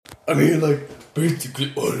I mean, like,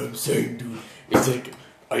 basically what I'm saying, dude, is like,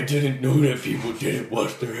 I didn't know that people didn't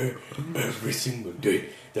wash their hair every single day.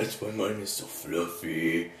 That's why mine is so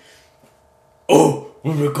fluffy. Oh,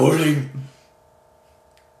 we're recording.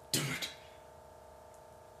 Damn it.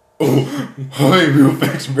 Oh, hi, real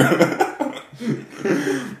facts, bro.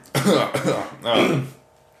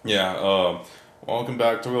 Welcome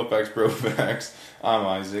back to Real Facts, Bro Facts. I'm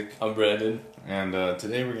Isaac. I'm Brandon. And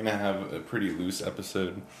today we're going to have a pretty loose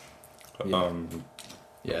episode.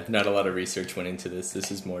 Yeah, not a lot of research went into this.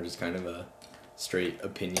 This is more just kind of a straight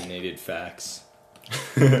opinionated facts.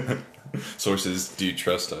 Sources, do you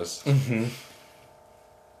trust us? Mm-hmm.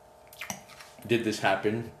 Did this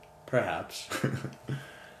happen? Perhaps.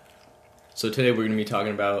 So today we're going to be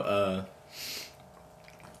talking about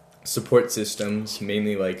support systems,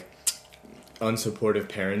 mainly like unsupportive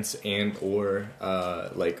parents and or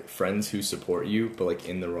like friends who support you, but like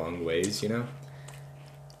in the wrong ways, you know?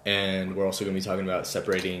 And we're also going to be talking about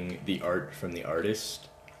separating the art from the artist,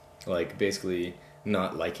 like basically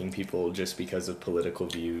not liking people just because of political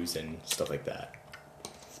views and stuff like that.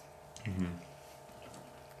 Mm-hmm.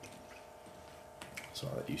 So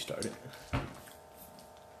I'll let you start it.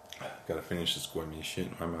 Gotta finish this gourmet shit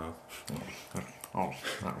in my mouth.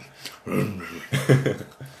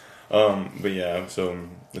 But yeah, so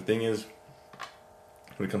the thing is,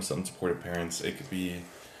 when it comes to unsupportive parents, it could be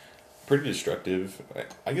pretty destructive.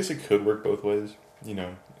 I guess it could work both ways. You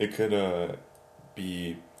know, it could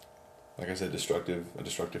be, like I said, a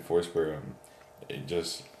destructive force where it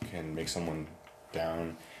just can make someone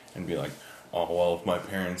down and be like, oh, well, if my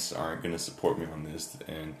parents aren't going to support me on this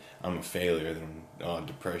and I'm a failure, then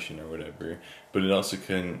depression or whatever. But it also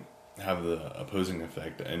can have the opposing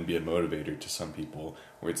effect and be a motivator to some people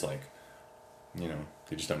where it's like, you know,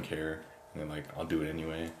 they just don't care and they're like, I'll do it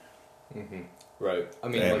anyway. Mm-hmm. Right. I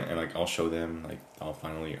mean, and I'll show them, like, I'll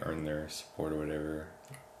finally earn their support or whatever.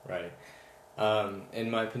 Right. In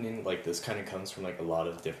my opinion, like, this kind of comes from, like, a lot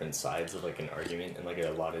of different sides of, like, an argument and, like, a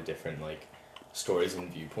lot of different, like, stories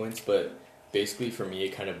and viewpoints. But basically, for me,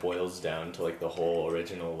 it kind of boils down to, like, the whole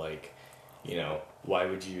original, like, you know, why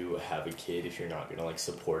would you have a kid if you're not going to, like,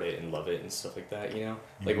 support it and love it and stuff like that, you know?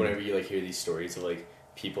 Mm-hmm. Like, whenever you, like, hear these stories of, like,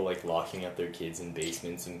 people, like, locking up their kids in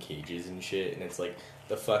basements and cages and shit, and it's like,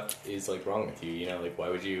 the fuck is, like, wrong with you, you know? Like, why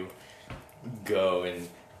would you go and,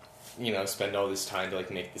 you know, spend all this time to,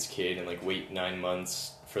 like, make this kid and, like, wait 9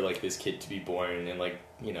 months for, like, this kid to be born and, like,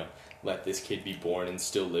 you know, let this kid be born and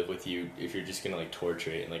still live with you if you're just gonna, like,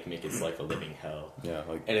 torture it and, like, make its life a living hell. Yeah,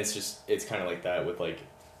 like... And it's kind of like that with, like,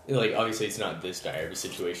 obviously it's not this dire of a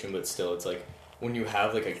situation, but still, it's like, when you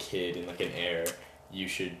have, like, a kid and, like, an heir, you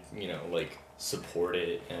should, you know, like, support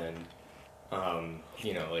it and,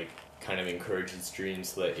 you know, like, kind of encourage its dreams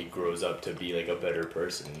so that it grows up to be, like, a better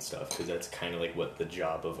person and stuff, because that's kind of, like, what the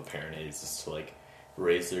job of a parent is to, like,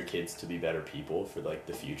 raise their kids to be better people for, like,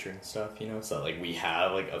 the future and stuff, you know, so that, like, we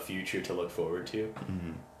have, like, a future to look forward to,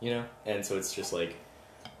 mm-hmm. you know, and so it's just, like,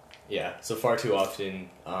 yeah, so far too often,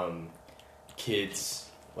 kids,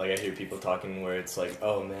 like, I hear people talking where it's like,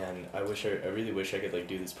 oh, man, I really wish I could, like,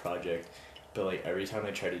 do this project, but, like, every time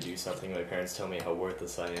I try to do something, my parents tell me how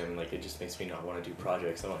worthless I am, like, it just makes me not want to do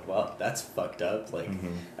projects. I'm like, well, that's fucked up, like,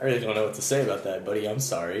 mm-hmm. I really don't know what to say about that, buddy, I'm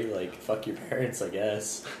sorry, like, fuck your parents, I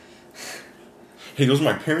guess. Hey, those are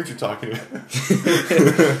my parents you're talking about.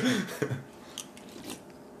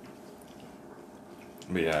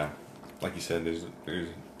 But yeah, like you said, there's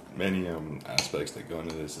many aspects that go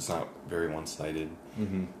into this. It's not very one-sided.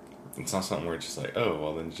 Mm-hmm. It's not something where it's just like, oh,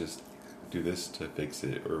 well, then just do this to fix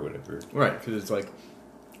it or whatever. Right, because it's like...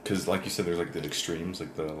 Because, like you said, there's, like, the extremes,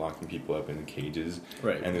 like the locking people up in cages.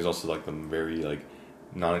 Right. And there's also, like, the very, like,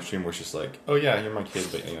 non-extreme where it's just like, oh, yeah, you're my kid,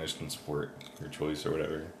 but, you know, I just don't support your choice or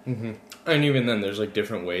whatever. Mm-hmm. And even then, there's, like,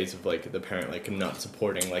 different ways of, like, the parent, like, not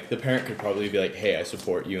supporting. Like, the parent could probably be like, hey, I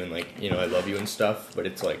support you and, like, you know, I love you and stuff, but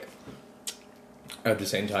it's, like, at the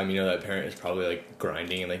same time, you know, that parent is probably, like,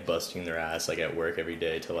 grinding and, like, busting their ass, like, at work every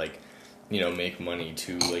day to, like, you know, make money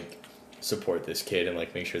to, like, support this kid and,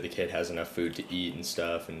 like, make sure the kid has enough food to eat and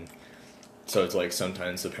stuff. And so it's, like,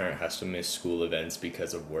 sometimes the parent has to miss school events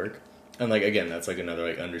because of work. And, like, again, that's, like, another,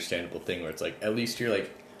 like, understandable thing where it's, like, at least you're,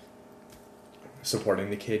 like,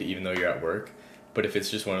 supporting the kid even though you're at work. But if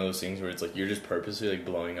it's just one of those things where it's, like, you're just purposely, like,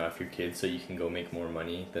 blowing off your kid so you can go make more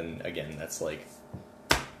money, then, again, that's, like,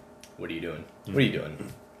 what are you doing? Mm-hmm. What are you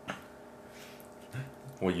doing?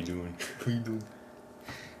 What are you doing? What are you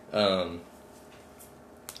doing?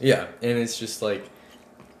 Yeah, and it's just, like,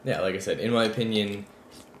 yeah, like I said, in my opinion,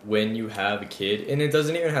 when you have a kid, and it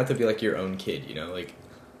doesn't even have to be, like, your own kid, you know, like,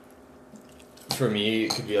 for me,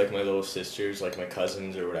 it could be, like, my little sisters, like, my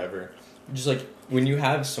cousins or whatever, just like when you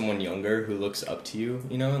have someone younger who looks up to you,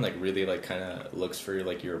 you know, and like really like kind of looks for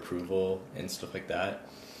like your approval and stuff like that,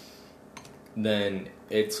 then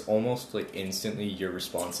it's almost like instantly your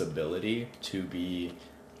responsibility to be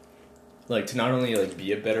like to not only like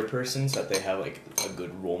be a better person so that they have like a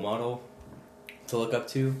good role model to look up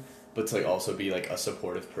to, but to like also be like a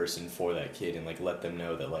supportive person for that kid and like let them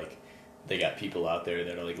know that like they got people out there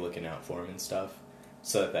that are like looking out for him and stuff,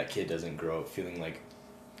 so that that kid doesn't grow up feeling like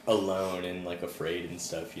alone and like afraid and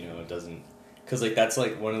stuff, you know. It doesn't, because like that's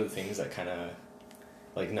like one of the things that kind of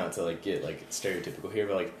like, not to like get like stereotypical here,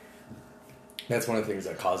 but like that's one of the things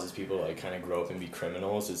that causes people to like kind of grow up and be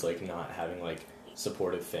criminals, is like not having like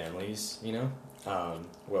supportive families, you know,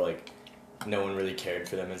 where like no one really cared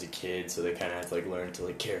for them as a kid, so they kind of had to like learn to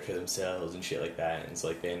like care for themselves and shit like that, and it's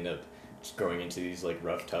like they end up just growing into these like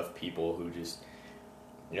rough, tough people who just,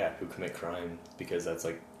 yeah, who commit crime because that's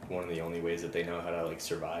like one of the only ways that they know how to like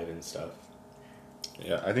survive and stuff.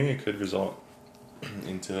 Yeah, I think it could result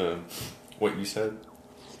into what you said,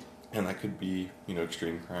 and that could be, you know,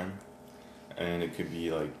 extreme crime, and it could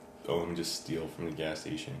be like, oh, let me just steal from the gas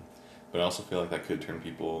station. But I also feel like that could turn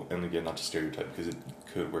people, and again, not to stereotype, because it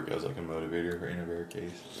could work as like a motivator in a rare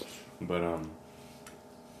case. But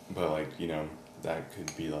like, you know, that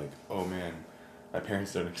could be like, oh man, my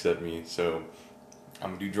parents don't accept me, so I'm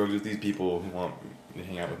gonna do drugs with these people who want to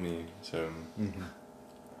hang out with me. So,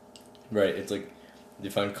 Right, it's like they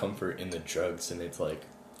find comfort in the drugs, and it's like,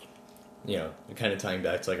 you know, kind of tying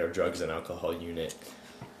back to like our drugs and alcohol unit.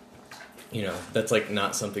 You know, that's like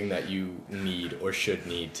not something that you need or should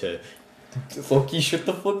need to. Funky, shut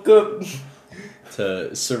the fuck up.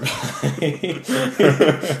 To survive.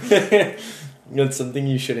 It's something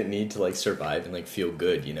you shouldn't need to like survive and like feel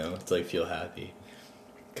good, you know, to like feel happy.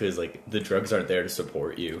 Because like the drugs aren't there to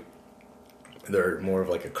support you. They're more of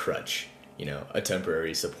like a crutch, you know, a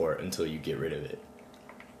temporary support until you get rid of it.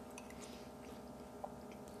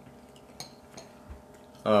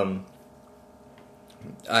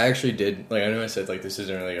 I actually did, like, I know I said like this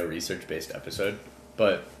isn't really a research based episode,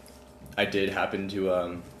 but I did happen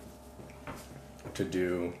to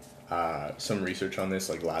do some research on this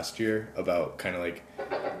like last year about kind of like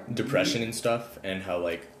depression and stuff, and how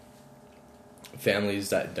like families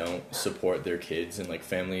that don't support their kids and like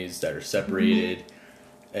families that are separated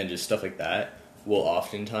and just stuff like that will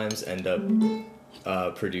oftentimes end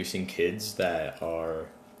up producing kids that are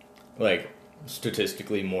like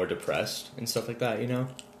statistically more depressed and stuff like that, you know?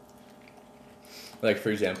 Like,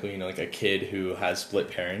 for example, you know, like a kid who has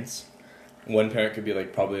split parents, one parent could be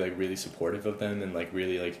like probably like really supportive of them and like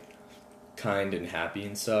really like kind and happy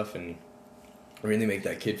and stuff and really make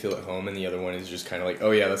that kid feel at home, and the other one is just kind of like, oh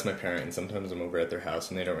yeah, that's my parent, and sometimes I'm over at their house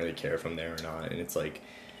and they don't really care if I'm there or not. And it's like,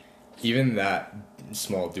 even that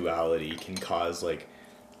small duality can cause like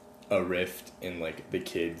a rift in like the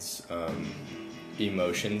kids'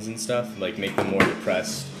 emotions and stuff, like make them more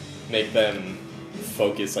depressed, make them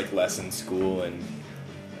focus like less in school and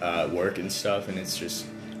work and stuff, and it's just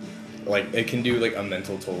like it can do like a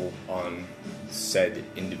mental toll on said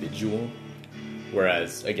individual.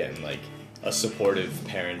 Whereas again, like a supportive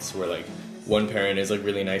parents, where like one parent is like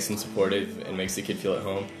really nice and supportive and makes the kid feel at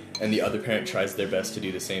home, and the other parent tries their best to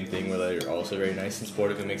do the same thing where they're also very nice and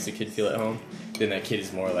supportive and makes the kid feel at home, then that kid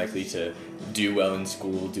is more likely to do well in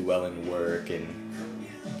school, do well in work, and,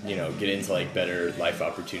 you know, get into like better life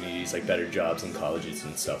opportunities, like better jobs in colleges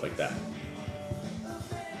and stuff like that.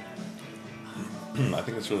 I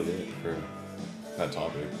think that's really it for that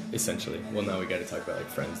topic. Essentially. Well, now we got to talk about like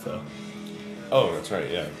friends though. Oh, that's right,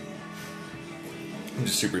 yeah. I'm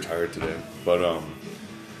just super tired today. But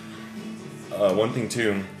one thing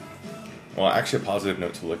too, well, actually a positive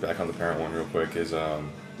note to look back on the parent one real quick is,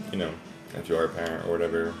 you know, if you are a parent or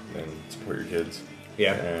whatever, then support your kids.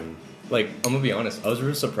 Yeah. And like, I'm gonna be honest, I was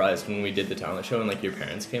real surprised when we did the talent show and like your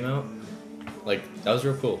parents came out. Like, that was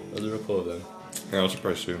real cool. That was real cool of them. yeah, I was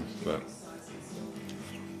surprised too, but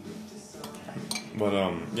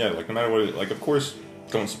yeah, like no matter what, like of course,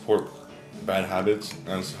 don't support bad habits.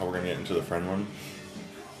 That's how we're gonna get into the friend one.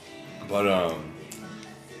 But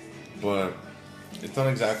it's not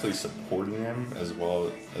exactly supporting them as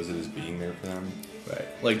well as it is being there for them.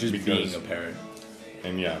 Right. Like just being a parent.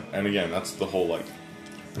 And yeah, and again, that's the whole like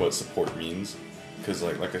what support means. Because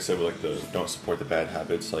like I said, with like the don't support the bad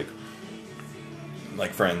habits, like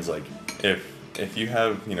friends, like if you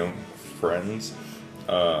have, you know, friends,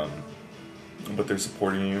 but they're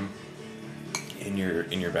supporting you in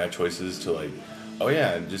your bad choices to like, oh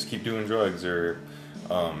yeah, just keep doing drugs, or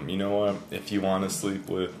you know what, if you want to sleep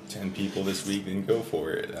with 10 people this week, then go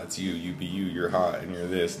for it. That's you be you, you're hot and you're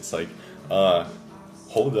this. It's like,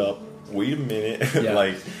 hold up, wait a minute. Yeah.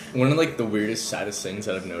 Like, one of like the weirdest, saddest things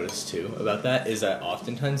that I've noticed too about that is that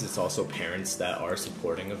oftentimes it's also parents that are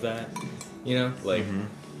supporting of that. You know, like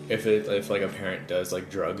if like a parent does like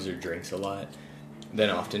drugs or drinks a lot, then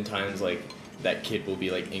oftentimes like that kid will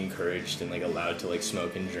be like encouraged and like allowed to like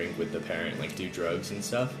smoke and drink with the parent, like do drugs and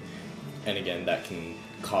stuff. And again, that can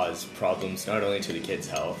cause problems not only to the kid's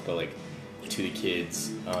health, but like to the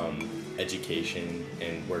kids' education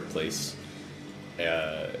and workplace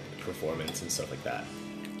performance and stuff like that.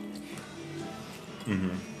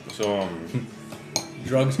 so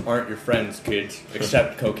Drugs aren't your friends, kids,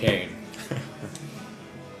 except cocaine.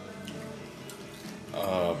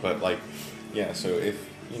 but like, yeah. So if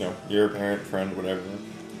you know you're a parent, friend, whatever,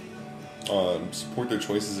 support their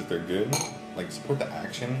choices if they're good. Like support the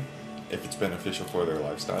action if it's beneficial for their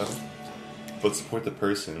lifestyle, but support the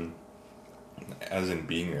person as in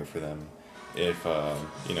being there for them if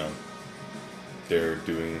you know they're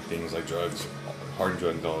doing things like drugs, hard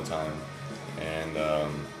drugs all the time, and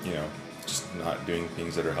you know just not doing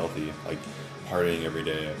things that are healthy, like partying every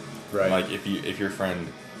day. Right. Like if your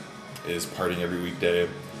friend is partying every weekday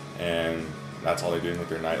and that's all they're doing with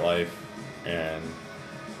their nightlife and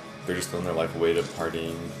they're just throwing their life away to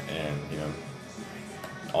partying and you know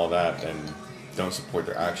all that, and don't support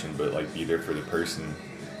their action, but like be there for the person.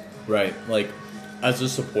 Right. Like, as a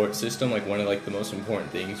support system, like one of like the most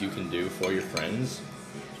important things you can do for your friends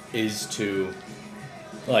is to,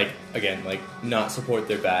 like, again, like not support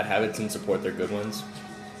their bad habits and support their good ones.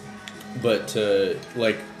 But to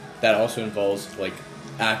like that also involves like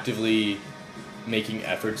actively making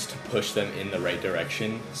efforts to push them in the right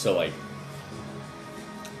direction. So like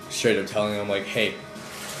straight up telling them like, hey,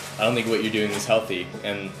 I don't think what you're doing is healthy,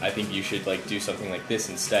 and I think you should like do something like this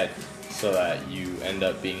instead, so that you end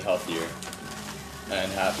up being healthier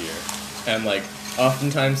and happier. And like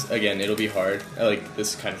oftentimes, again, it'll be hard. Like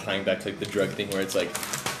this is kind of tying back to like the drug thing, where it's like,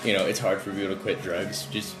 you know, it's hard for people to quit drugs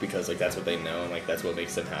just because like that's what they know and like that's what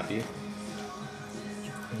makes them happy.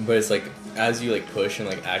 But it's like as you like push and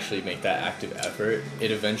like actually make that active effort,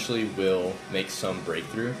 it eventually will make some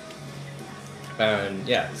breakthrough. And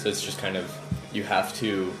yeah, so it's just kind of, you have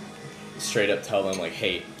to straight up tell them like,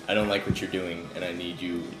 hey, I don't like what you're doing and I need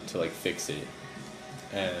you to like fix it.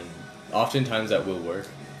 And oftentimes that will work.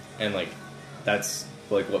 And like that's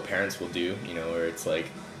like what parents will do, you know, where it's like,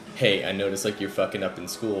 hey, I noticed like you're fucking up in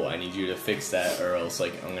school, I need you to fix that, or else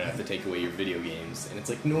like I'm gonna have to take away your video games. And it's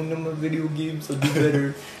like, no, my video games, I'll do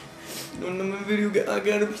better. No, my video game, I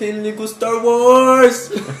gotta play Lego Star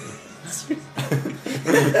Wars.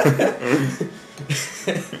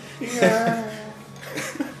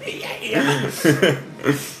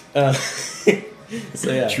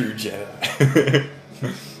 So yeah, True Jedi.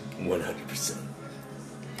 100%.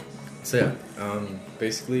 So yeah,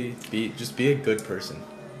 basically, be a good person.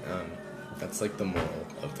 That's like the moral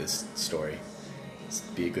of this story.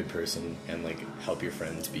 Just be a good person and like help your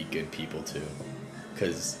friends be good people too.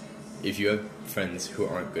 Because if you have friends who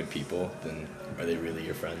aren't good people, then are they really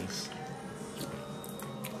your friends?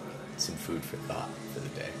 Some food for thought for the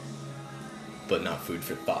day. But not food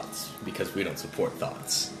for thoughts, because we don't support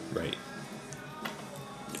thoughts. Right.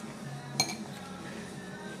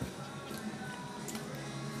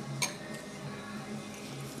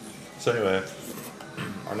 So anyway,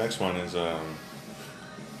 our next one is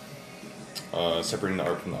separating the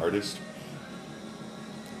art from the artist.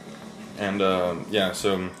 And yeah,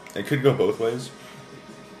 so it could go both ways,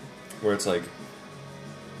 where it's like,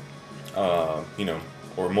 you know,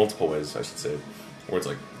 or multiple ways, I should say, where it's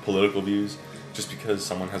like political views. Just because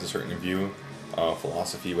someone has a certain view,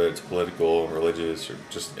 philosophy, whether it's political, religious, or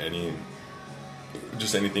just anything,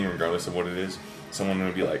 regardless of what it is, someone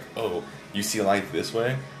would be like, oh, you see life this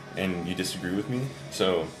way, and you disagree with me,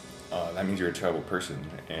 so that means you're a terrible person,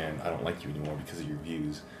 and I don't like you anymore because of your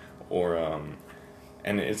views. Or,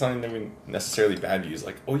 and it's not even necessarily bad views,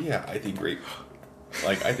 like, oh yeah, I think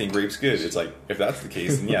rape's good. It's like, if that's the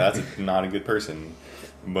case, then yeah, that's not a good person.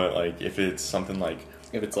 But like, if it's something like,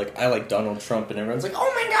 if it's like, I like Donald Trump, and everyone's like,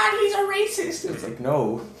 oh my god, he's a racist. It's like,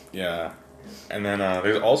 no. Yeah. And then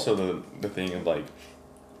there's also the thing of like,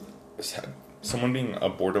 someone being a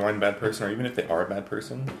borderline bad person, or even if they are a bad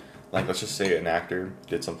person, like let's just say an actor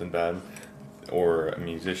did something bad, or a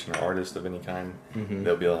musician or artist of any kind,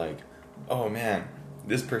 they'll be like, oh man,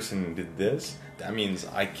 this person did this, that means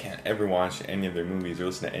I can't ever watch any of their movies or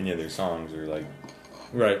listen to any of their songs, or like...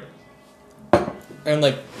 Right. And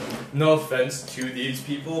like, no offense to these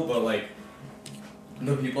people, but like,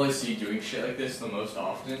 the people I see doing shit like this the most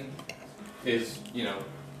often is, you know,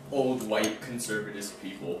 old white conservative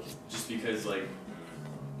people. Just because, like,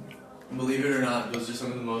 believe it or not, those are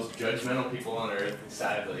some of the most judgmental people on earth,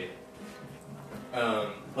 sadly.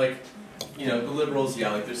 Like, you know, the liberals,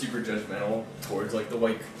 yeah, like, they're super judgmental towards, like, the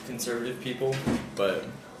white conservative people, but,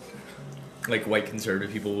 like, white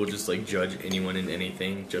conservative people will just, like, judge anyone and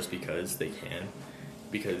anything just because they can,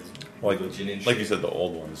 because religion and shit. Like you said, the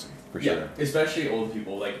old ones, for sure. Yeah, especially old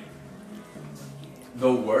people, like,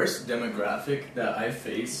 the worst demographic that I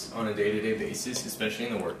face on a day-to-day basis, especially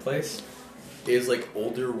in the workplace, is, like,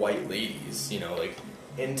 older white ladies, you know, like,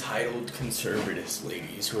 entitled conservative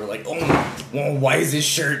ladies who are like, oh, well, why is this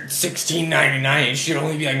shirt $16.99? It should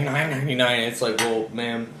only be like $9.99. It's like, well,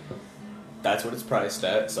 ma'am, that's what it's priced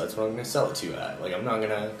at, so that's what I'm gonna sell it to you at. Like, I'm not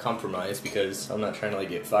gonna compromise because I'm not trying to like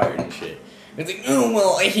get fired and shit. And it's like, oh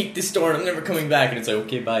well, I hate this store, I'm never coming back. And it's like,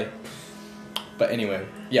 okay, bye. But anyway,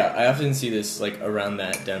 yeah, I often see this like around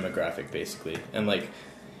that demographic basically, and like.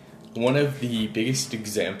 One of the biggest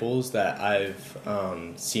examples that I've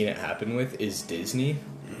seen it happen with is Disney,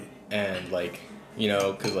 and like, you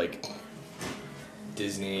know, because like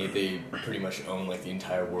Disney, they pretty much own like the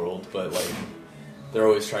entire world, but like they're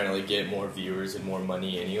always trying to like get more viewers and more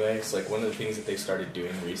money anyway. So like one of the things that they started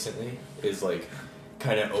doing recently is like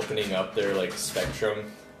kind of opening up their like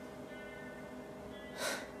spectrum,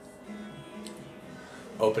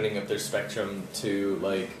 to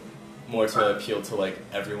like. More to appeal to like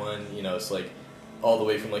everyone, you know, so like all the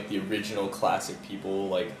way from like the original classic people,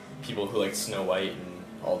 like people who like Snow White and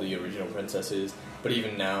all the original princesses, but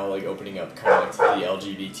even now like opening up kind of like to the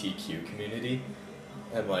LGBTQ community,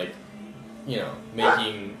 and like, you know,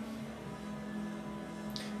 making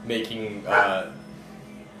making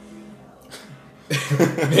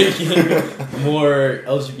more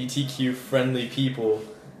LGBTQ friendly people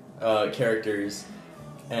characters.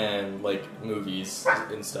 And, like, movies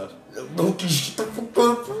and stuff. Loki, shut the fuck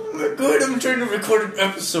up. Oh my god, I'm trying to record an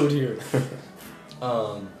episode here.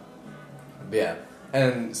 Yeah.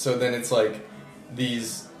 And so then it's, like,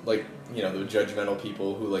 these, like, you know, the judgmental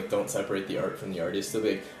people who, like, don't separate the art from the artist. They'll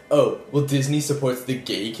be like, oh, well, Disney supports the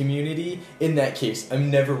gay community? In that case, I'm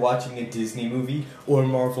never watching a Disney movie, or a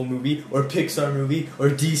Marvel movie, or a Pixar movie, or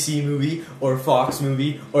a DC movie, or a Fox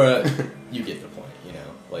movie, or a... You get the point.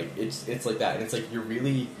 Like, it's like that, and it's like, you're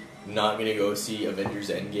really not gonna go see Avengers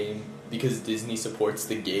Endgame because Disney supports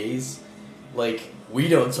the gays? Like, we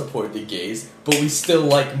don't support the gays, but we still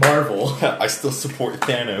like Marvel. I still support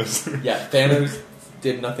Thanos. Yeah, Thanos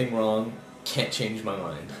did nothing wrong, can't change my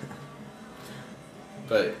mind.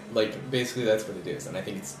 But, like, basically that's what it is, and I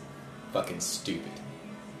think it's fucking stupid.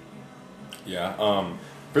 Yeah,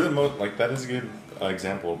 for the most, like, that is a good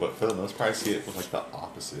example, but for the most part, I see it with, like, the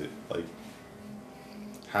opposite, like,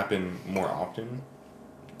 happen more often,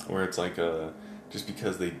 where it's like just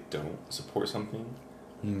because they don't support something,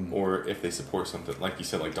 or if they support something, like you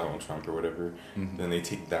said, like Donald Trump or whatever, then they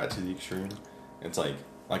take that to the extreme. It's like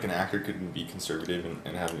an actor could be conservative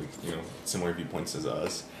and have, you know, similar viewpoints as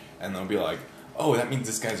us, and they'll be like, oh, that means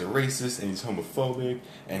this guy's a racist and he's homophobic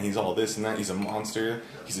and he's all this and that, he's a monster,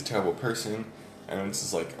 he's a terrible person. And it's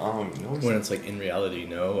just like, no. When it's like, in reality,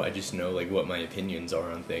 no, I just know, like, what my opinions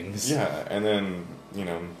are on things. Yeah, and then, you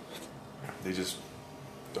know, they just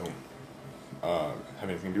don't have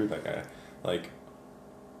anything to do with that guy. Like,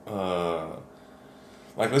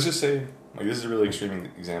 let's just say, like, this is a really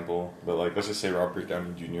extreme example, but, like, let's just say Robert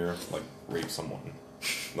Downey Jr., like, raped someone.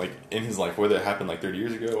 Like, in his life, whether it happened, like, 30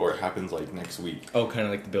 years ago or it happens, like, next week. Oh, kind of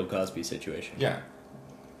like the Bill Cosby situation. Yeah.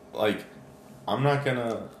 Like, I'm not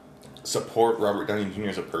gonna support Robert Downey Jr.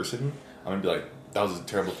 as a person. I'm gonna be like, that was a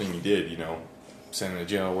terrible thing you did, you know, send him to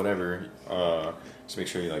jail, whatever. Just make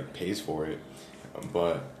sure he like pays for it.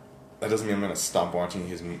 But that doesn't mean I'm gonna stop watching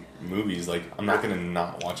his movies. Like, I'm not gonna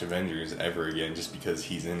not watch Avengers ever again just because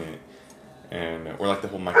he's in it. And or like the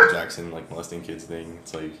whole Michael Jackson like molesting kids thing.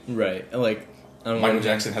 It's like, right, like, Michael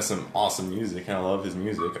Jackson has some awesome music and I love his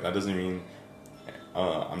music. That doesn't mean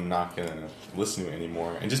I'm not gonna listen to it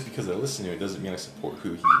anymore. And just because I listen to it doesn't mean I support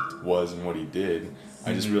who he was and what he did.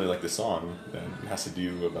 I just really like the song that has to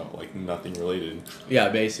do about like nothing related. Yeah,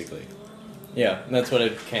 basically. Yeah, and that's what I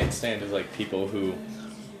can't stand is like people who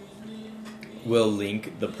will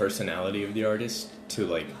link the personality of the artist to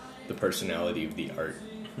like the personality of the art.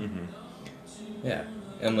 Mm-hmm. Yeah,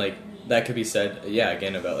 and like that could be said, yeah,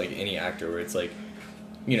 again about like any actor where it's like,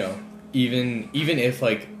 you know, even if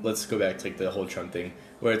like, let's go back to like the whole Trump thing,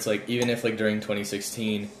 where it's like, even if like during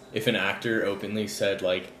 2016, if an actor openly said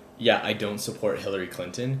like, yeah, I don't support Hillary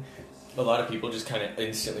Clinton, a lot of people just kind of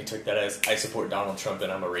instantly took that as, I support Donald Trump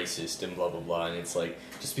and I'm a racist and blah blah blah. And it's like,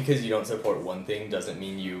 just because you don't support one thing doesn't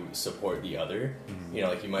mean you support the other. Mm-hmm. You know,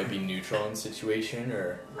 like you might be neutral in situation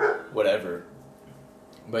or whatever.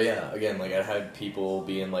 But yeah, again, like I had people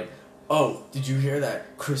being like, oh, did you hear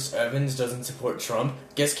that Chris Evans doesn't support Trump?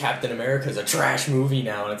 Guess Captain America is a trash movie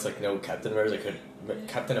now. And it's like, no, Captain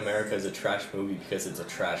America is a trash movie because it's a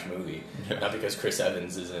trash movie. Yeah. Not because Chris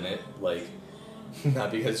Evans is in it. Like,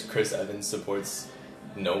 not because Chris Evans supports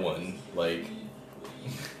no one. Like,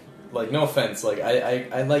 no offense. Like,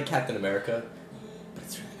 I like Captain America, but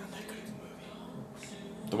it's really not that good of a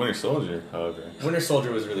movie. The Winter Soldier, however. Winter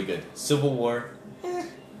Soldier was really good. Civil War,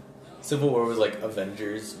 Civil War was like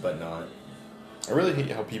Avengers, but not. I really hate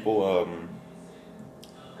how people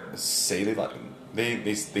say they like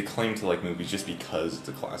they claim to like movies just because it's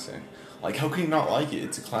a classic. Like, how can you not like it?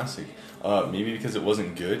 It's a classic. Maybe because it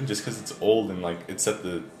wasn't good, just because it's old and like it set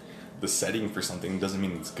the setting for something doesn't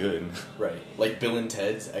mean it's good. Right. Like Bill and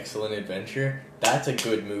Ted's Excellent Adventure. That's a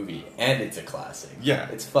good movie, and it's a classic. Yeah.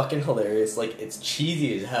 It's fucking hilarious. Like, it's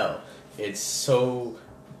cheesy as hell. It's so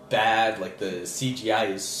bad. Like, the CGI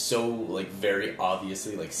is so, like, very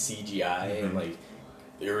obviously, like, CGI and, like,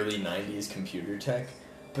 the early 90s computer tech.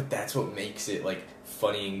 But that's what makes it, like,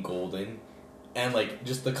 funny and golden. And, like,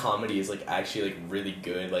 just the comedy is, like, actually, like, really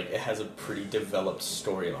good. Like, it has a pretty developed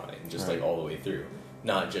storyline, just, like, all the way through.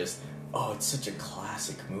 Not just, oh, it's such a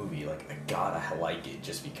classic movie. Like, I like it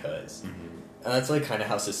just because. And that's, like, kind of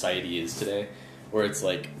how society is today. Where it's,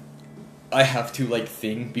 like, I have to, like,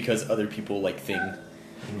 Thing because other people like Thing.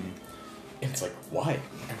 It's like, why?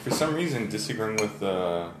 And for some reason, disagreeing with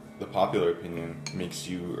the popular opinion makes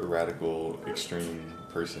you a radical, extreme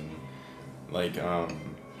person. Like,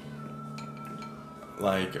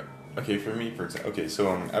 okay, for me, for example, okay,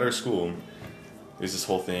 so at our school, there's this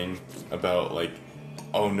whole thing about, like,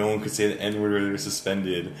 oh, no one could say the N-word or they're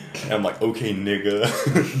suspended. And I'm like, okay, nigga.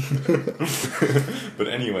 But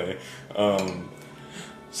anyway,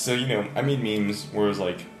 so, you know, I made memes where it was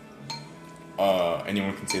like,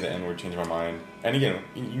 anyone can say the N-word, change my mind. And again,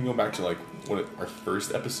 you can go back to, like, our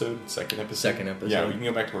first episode, second episode? Yeah, we can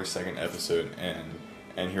go back to our second episode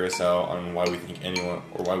and hear us out on why we think anyone,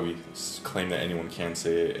 or why we claim that anyone can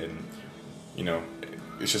say it. And, you know,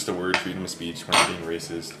 it's just a word, freedom of speech, we're not being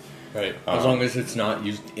racist. Right. As long as it's not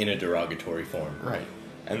used in a derogatory form. Right.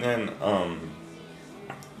 And then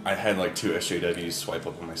I had like 2 SJWs swipe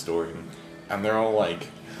up on my story, and they're all like,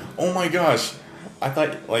 oh my gosh, I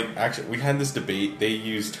thought, like, actually, we had this debate, they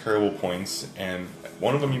used terrible points, and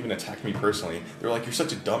one of them even attacked me personally. They were like, you're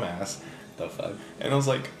such a dumbass. The fuck? And I was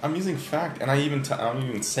like, I'm using fact, and I'm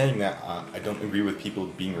even saying that I don't agree with people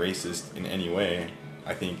being racist in any way.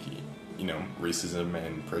 I think, you know, racism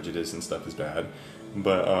and prejudice and stuff is bad.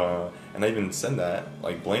 But, and I even said that,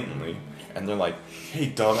 like, blatantly, and they're like, hey,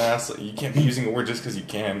 dumbass, you can't be using a word just because you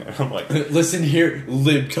can, and I'm like... Listen here,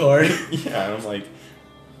 libtard. Yeah, and I'm like...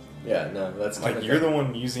 Yeah, no, that's kind like, of... you're the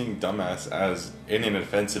one using dumbass as, in an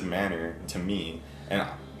offensive manner to me, and...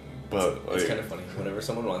 But, like, it's kind of funny. Whenever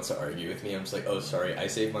someone wants to argue with me, I'm just like, oh, sorry, I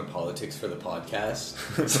save my politics for the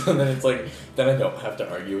podcast. So then it's like, then I don't have to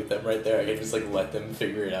argue with them right there. I can just, like, let them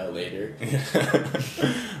figure it out later.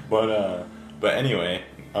 But anyway,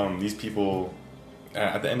 these people,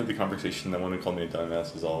 at the end of the conversation, the one who called me a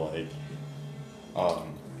dumbass was all like,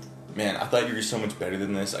 man, I thought you were so much better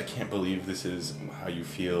than this. I can't believe this is how you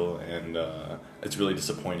feel, and it's really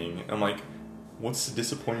disappointing. And I'm like, what's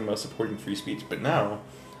disappointing about supporting free speech? But now,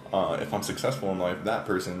 if I'm successful in life, that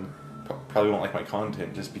person probably won't like my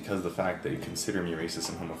content just because of the fact they consider me racist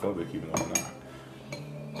and homophobic, even though I'm not.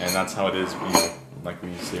 And that's how it is, you know, like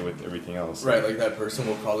we say with everything else. Right, like that person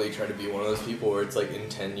will probably try to be one of those people where it's like in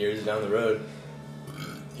 10 years down the road,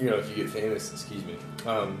 you know, if you get famous, excuse me,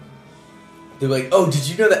 they're like, oh, did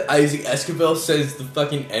you know that Isaac Esquivel says the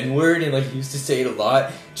fucking N-word and, like, he used to say it a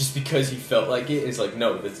lot just because he felt like it? And it's like,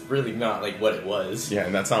 no, that's really not, like, what it was. Yeah,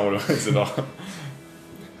 and that's not what it was at all.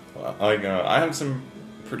 Like, I have some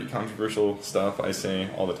pretty controversial stuff I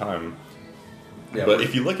say all the time. Yeah, but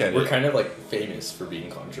if you look at we're kind of, like, famous for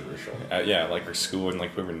being controversial. Yeah, like our school and,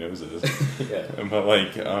 like, whoever knows us. Yeah. But,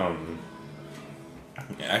 like, I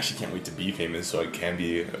actually can't wait to be famous so I can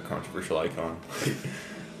be a controversial icon.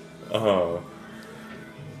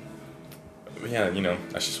 Yeah, you know,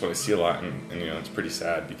 that's just what I see a lot, and, you know, it's pretty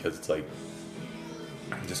sad because it's like,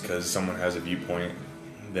 just because someone has a viewpoint,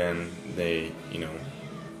 then they, you know,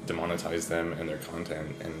 demonetize them and their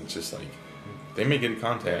content, and it's just like, they make good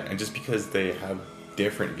content, and just because they have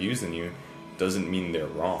different views than you doesn't mean they're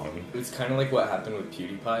wrong. It's kind of like what happened with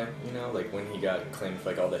PewDiePie, you know, like when he got claimed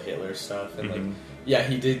for, like, all the Hitler stuff, and like, yeah,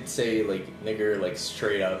 he did say, like, nigger, like,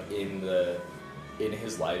 straight up in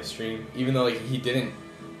his live stream, even though, like, he didn't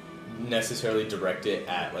necessarily direct it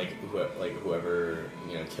at, like, whoever,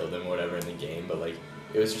 you know, killed him or whatever in the game, but, like,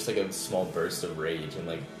 it was just, like, a small burst of rage, and,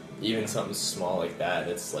 like, even something small like that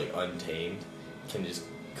that's, like, untamed can just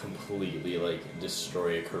completely like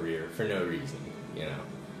destroy a career for no reason, you know.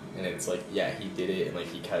 And it's like, yeah, he did it, and like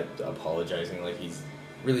he kept apologizing, like he's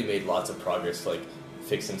really made lots of progress to like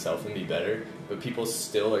fix himself and be better, but people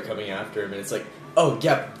still are coming after him, and it's like, oh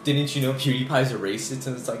yeah, didn't you know PewDiePie's a racist?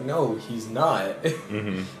 And it's like, no, he's not.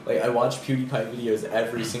 Mm-hmm. Like I watch PewDiePie videos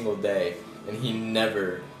every single day, and he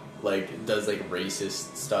never like does like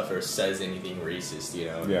racist stuff or says anything racist, you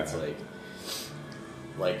know. And Yeah. it's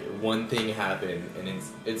like one thing happened, and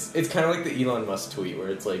it's kind of like the Elon Musk tweet where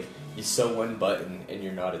it's like, you sew one button and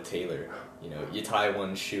you're not a tailor, you know. You tie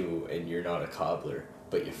one shoe and you're not a cobbler,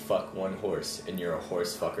 but you fuck one horse and you're a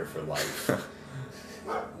horse fucker for life.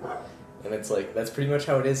 And it's like, that's pretty much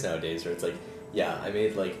how it is nowadays, where it's like, yeah, I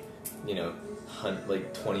made like, you know,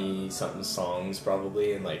 20 something songs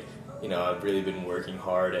probably, and like, you know, I've really been working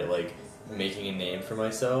hard at like making a name for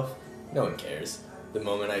myself. No one cares. The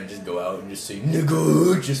moment I just go out and just say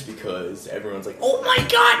nigga just because, everyone's like, oh my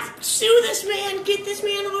god, sue this man, get this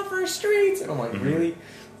man off our streets. And I'm like, Mhm.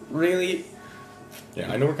 really?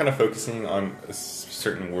 Yeah, I know we're kind of focusing on a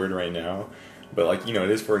certain word right now, but like, you know, it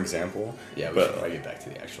is for example. Yeah, we but should probably get back to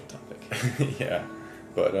the actual topic. yeah,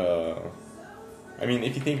 but I mean,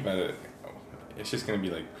 if you think about it, it's just gonna be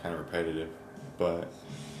like kind of repetitive, but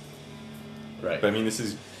Right. I mean,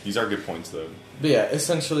 these are good points though. But yeah,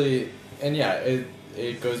 essentially, and yeah,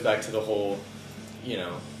 it goes back to the whole, you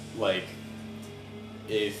know, like,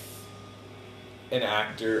 if an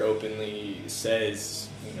actor openly says,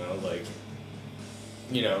 you know, like,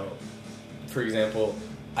 you know, for example,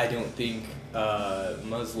 I don't think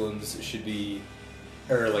Muslims should be,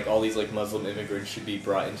 or like all these like Muslim immigrants should be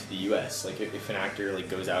brought into the U.S. Like if an actor like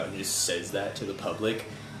goes out and just says that to the public,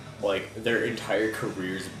 like their entire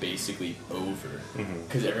career is basically over,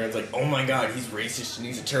 because everyone's like, oh my god, he's racist and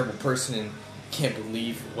he's a terrible person and can't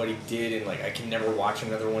believe what he did, and like I can never watch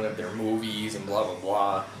another one of their movies and blah blah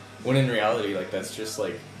blah. When in reality, like that's just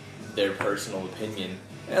like their personal opinion,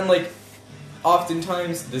 and like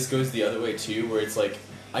oftentimes this goes the other way too, where it's like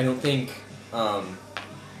I don't think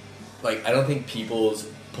people's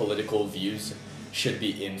political views should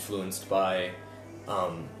be influenced by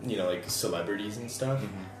you know, like celebrities and stuff.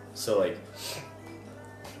 So like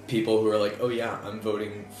people who are like, oh yeah, I'm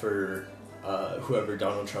voting for whoever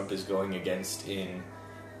Donald Trump is going against in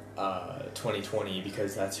 2020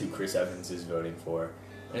 because that's who Chris Evans is voting for.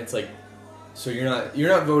 And it's like, so you're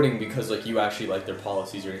not voting because like you actually like their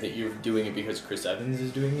policies or anything. You're doing it because Chris Evans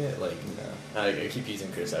is doing it. Like, I keep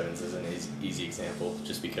using Chris Evans as an easy example,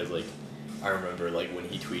 just because like I remember like when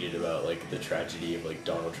he tweeted about like the tragedy of like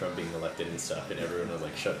Donald Trump being elected and stuff, and everyone was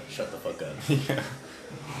like, shut the fuck up. Yeah.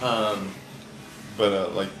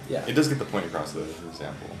 But like, Yeah. it does get the point across though, for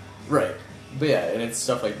example. Right. But yeah, and it's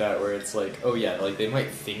stuff like that where it's like, oh yeah, like they might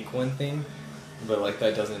think one thing, but like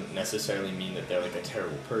that doesn't necessarily mean that they're like a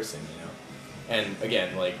terrible person, you know? And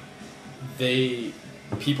again, like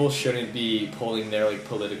people shouldn't be pulling their like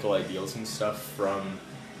political ideals and stuff from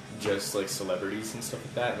just like celebrities and stuff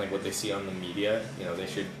like that, and like what they see on the media. You know, they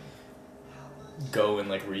should go and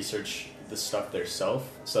like research the stuff themselves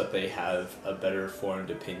so that they have a better formed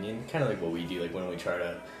opinion, kind of like what we do, like when we try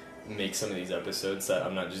to make some of these episodes, that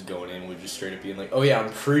I'm not just going in with just straight up being like, oh yeah, I'm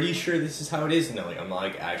pretty sure this is how it is, and then like I'm not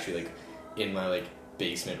like actually like in my like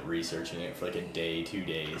basement researching it for like a day, 2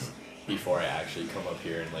 days before I actually come up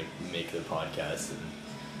here and like make the podcast and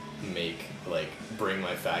bring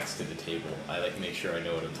my facts to the table. I like make sure I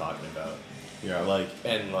know what I'm talking about. Yeah. Like,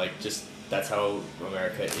 and like just that's how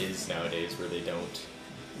America is nowadays, where they don't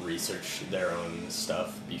research their own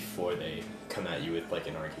stuff before they come at you with like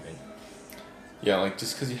an argument. Yeah, like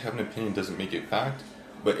just because you have an opinion doesn't make it fact,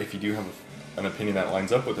 but if you do have an opinion that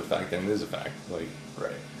lines up with the fact, then it is a fact. Like,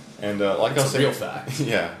 Right. and like I was It's a saying, real fact.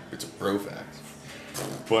 Yeah, it's a bro fact.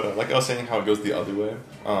 But like I was saying, how it goes the other way,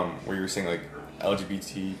 where you were saying like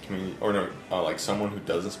LGBT community, or no, like someone who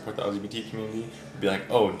doesn't support the LGBT community would be like,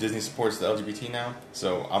 oh, Disney supports the LGBT now,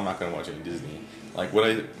 so I'm not gonna watch any Disney. Like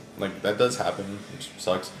that does happen, which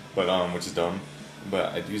sucks, but which is dumb.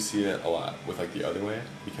 But I do see it a lot with like the other way,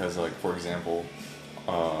 because like for example,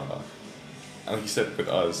 like you said with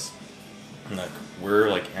us, like we're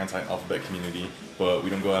like anti-alphabet community, but we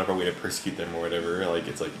don't go out of our way to persecute them or whatever. Like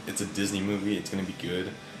it's a Disney movie, it's gonna be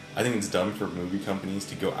good. I think it's dumb for movie companies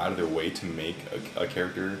to go out of their way to make a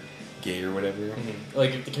character gay or whatever.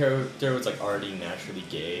 Like if the character was like already naturally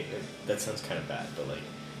gay, that sounds kind of bad. But like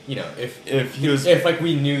you know, If he was, if like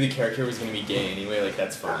we knew the character was gonna be gay anyway, like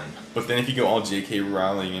that's fine. but then if you go all J.K.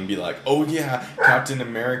 Rowling and be like, oh yeah, Captain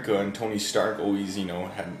America and Tony Stark always, you know,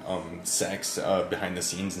 had sex behind the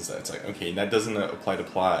scenes and stuff. It's like, okay, that doesn't apply to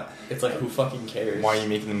plot. It's like, who fucking cares? Why are you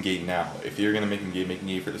making them gay now? If you're gonna make them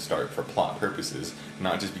gay for the start, for plot purposes,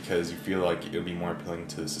 not just because you feel like it'll be more appealing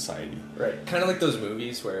to society. Right. Kind of like those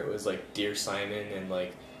movies where it was like Dear Simon and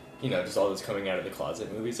like, you know, just all those coming out of the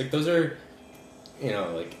closet movies. Like those are, you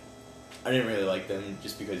know, like I didn't really like them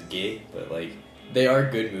just because gay, but like they are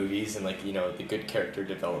good movies and like, you know, the good character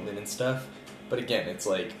development and stuff. But again, it's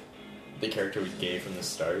like the character was gay from the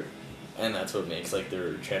start, and that's what makes like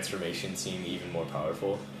their transformation seem even more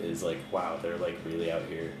powerful. Is like, wow, they're like really out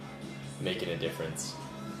here making a difference.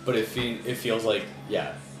 But it feels like,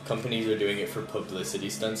 yeah, companies are doing it for publicity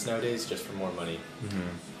stunts nowadays, just for more money. Mm-hmm.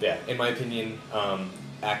 Yeah, in my opinion,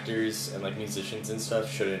 actors and like musicians and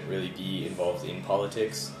stuff shouldn't really be involved in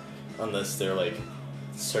politics unless they're like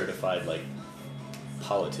certified like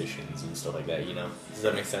politicians and stuff like that, you know? Does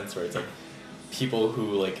that make sense? Where it's like people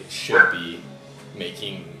who like should be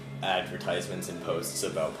making advertisements and posts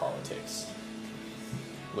about politics.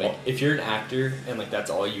 Like, if you're an actor and like that's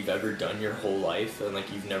all you've ever done your whole life and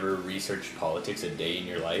like you've never researched politics a day in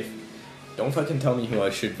your life, don't fucking tell me who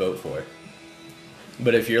I should vote for.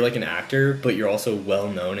 But if you're like an actor, but you're also well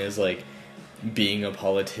known as like being a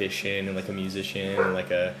politician and like a musician and like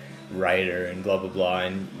a writer and blah blah blah,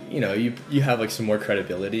 and you know you have like some more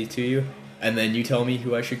credibility to you, and then you tell me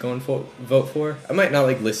who I should go and vote for, I might not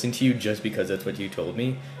like listen to you just because that's what you told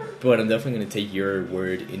me, but I'm definitely going to take your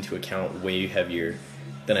word into account way heavier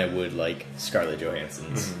than I would like Scarlett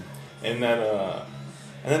Johansson's. Mm-hmm.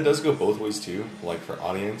 And that does go both ways too. Like for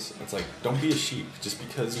audience, it's like, don't be a sheep. Just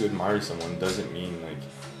because you admire someone doesn't mean like,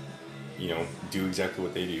 you know, do exactly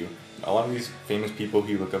what they do. A lot of these famous people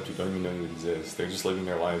who you look up to don't even know you exist. They're just living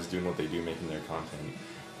their lives, doing what they do, making their content.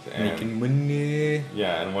 And, Making money.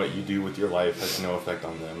 yeah, and what you do with your life has no effect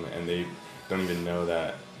on them, and they don't even know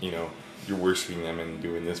that, you know, you're worshiping them and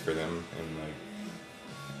doing this for them. And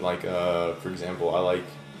like for example, I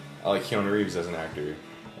like Keanu Reeves as an actor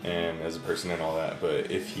and as a person and all that, but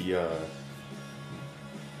if he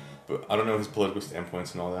but I don't know his political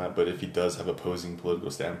standpoints and all that, but if he does have opposing political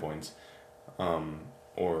standpoints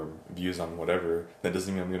or views on whatever, that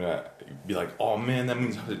doesn't mean I'm gonna be like, oh man, that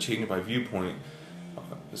means I have to change my viewpoint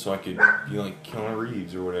so I could be like Keanu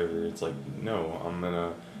Reeves or whatever. It's like,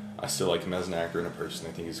 no, I still like him as an actor and a person.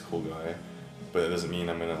 I think he's a cool guy, but it doesn't mean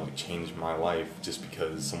I'm gonna like change my life just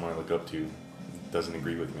because someone I look up to doesn't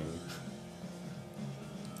agree with me.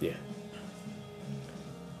 Yeah.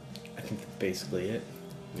 I think that's basically it.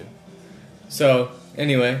 Yeah. So,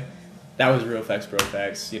 anyway, that was Real Facts, Bro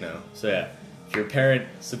Facts, you know. So, yeah, if you're a parent,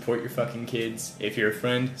 support your fucking kids. If you're a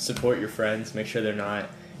friend, support your friends. Make sure they're not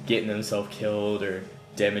getting themselves killed or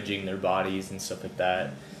damaging their bodies and stuff like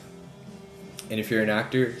that. And if you're an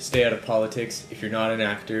actor, stay out of politics. If you're not an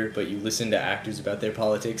actor, but you listen to actors about their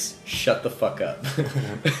politics, shut the fuck up.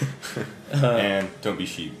 And don't be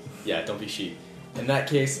sheep. Yeah, don't be sheep. In that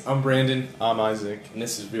case, I'm Brandon. I'm Isaac. And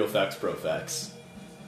this is Real Facts, Bro Facts.